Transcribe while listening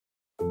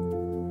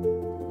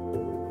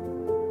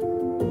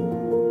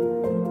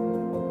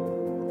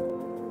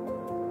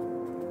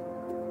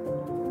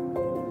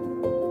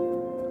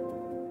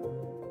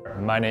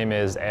My name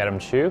is Adam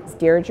Chu.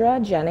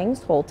 Deirdre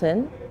Jennings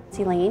Holton.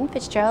 Elaine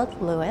Fitzgerald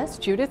Lewis.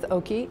 Judith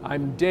Oki.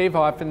 I'm Dave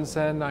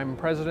Offensen. I'm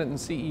President and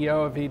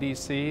CEO of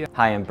EDC.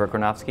 Hi, I'm Burke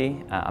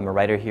Ronofsky. I'm a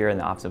writer here in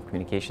the Office of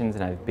Communications,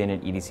 and I've been at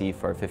EDC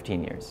for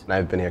 15 years. And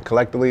I've been here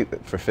collectively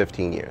for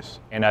 15 years.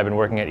 And I've been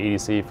working at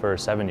EDC for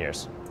 7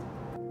 years.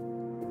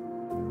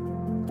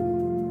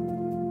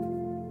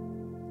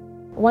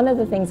 One of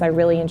the things I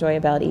really enjoy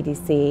about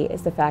EDC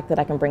is the fact that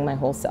I can bring my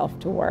whole self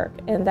to work.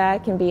 And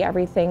that can be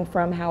everything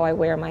from how I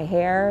wear my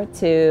hair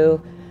to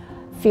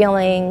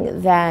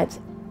feeling that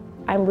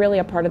I'm really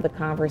a part of the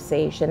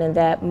conversation and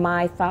that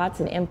my thoughts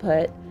and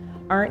input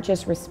aren't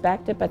just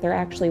respected, but they're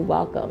actually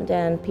welcomed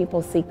and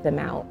people seek them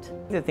out.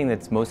 The thing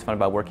that's most fun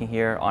about working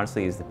here,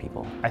 honestly, is the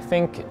people. I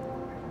think,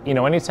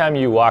 anytime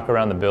you walk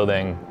around the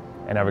building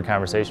and have a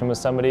conversation with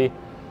somebody,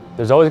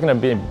 there's always going to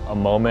be a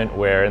moment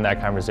where in that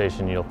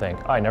conversation you'll think,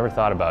 oh, I never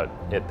thought about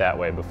it that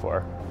way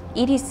before.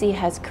 EDC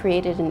has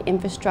created an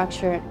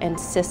infrastructure and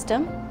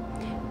system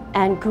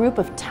and group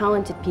of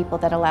talented people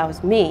that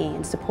allows me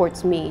and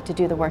supports me to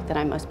do the work that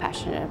I'm most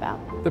passionate about.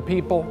 The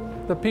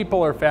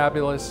people are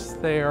fabulous.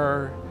 They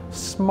are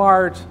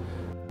smart,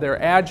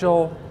 they're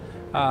agile,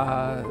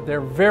 they're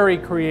very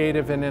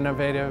creative and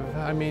innovative.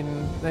 I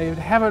mean, they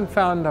haven't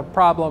found a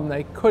problem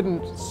they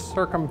couldn't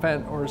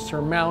circumvent or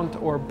surmount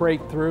or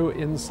break through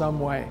in some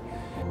way.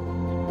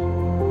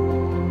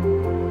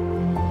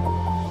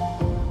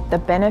 The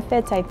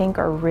benefits, I think,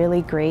 are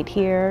really great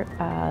here.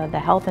 The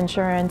health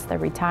insurance, the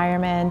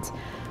retirement,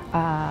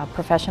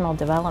 professional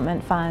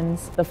development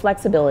funds. The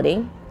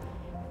flexibility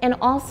and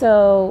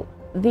also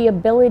the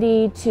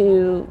ability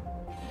to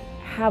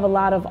have a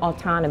lot of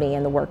autonomy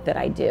in the work that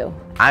I do.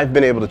 I've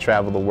been able to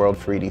travel the world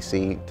for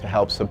EDC to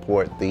help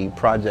support the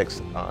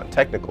project's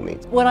technical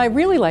needs. What I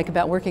really like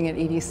about working at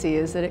EDC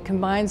is that it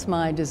combines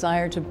my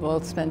desire to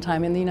both spend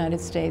time in the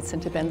United States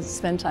and to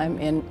spend time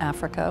in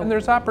Africa. And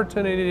there's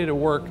opportunity to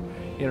work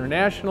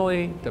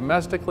internationally,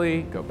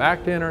 domestically, go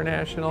back to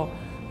international.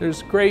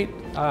 There's great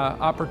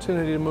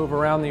opportunity to move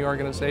around the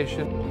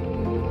organization.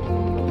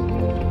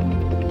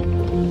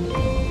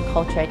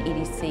 Culture at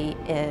EDC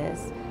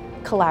is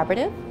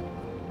collaborative,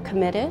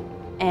 committed,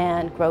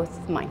 and growth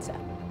mindset.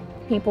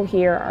 People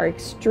here are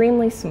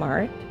extremely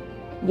smart,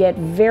 yet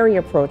very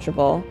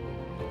approachable,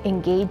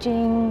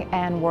 engaging,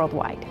 and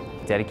worldwide.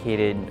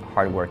 Dedicated,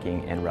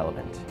 hardworking, and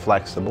relevant.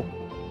 Flexible,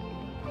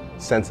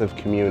 sense of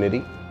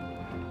community,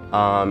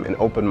 and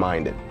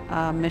open-minded.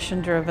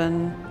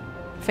 Mission-driven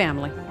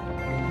family.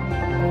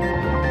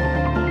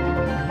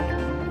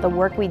 The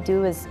work we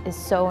do is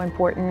so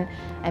important,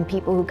 and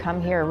people who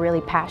come here are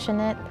really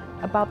passionate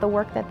about the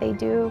work that they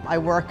do. I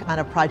work on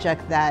a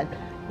project that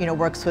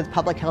works with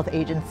public health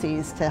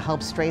agencies to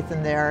help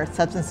strengthen their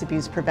substance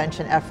abuse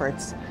prevention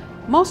efforts.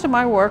 Most of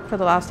my work for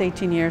the last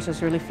 18 years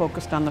is really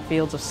focused on the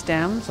fields of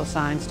STEM, so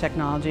science,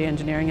 technology,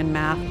 engineering, and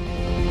math.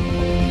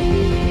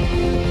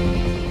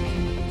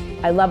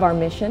 I love our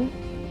mission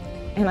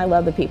and I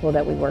love the people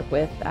that we work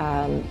with,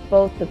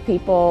 both the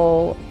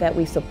people that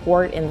we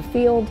support in the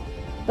field,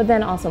 but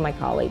then also my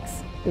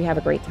colleagues. We have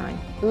a great time.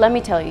 Let me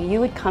tell you, you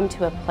would come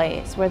to a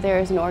place where there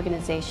is an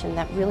organization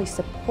that really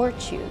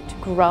supports you to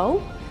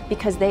grow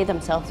because they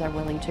themselves are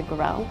willing to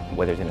grow.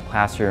 Whether it's in a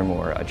classroom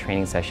or a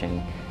training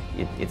session,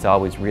 it's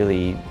always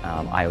really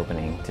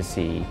eye-opening to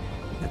see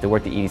that the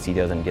work that EDC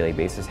does on a daily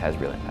basis has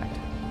real impact.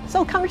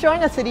 So come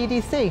join us at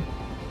EDC.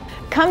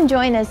 Come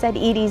join us at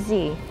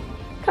EDC.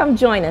 Come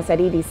join us at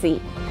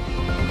EDC.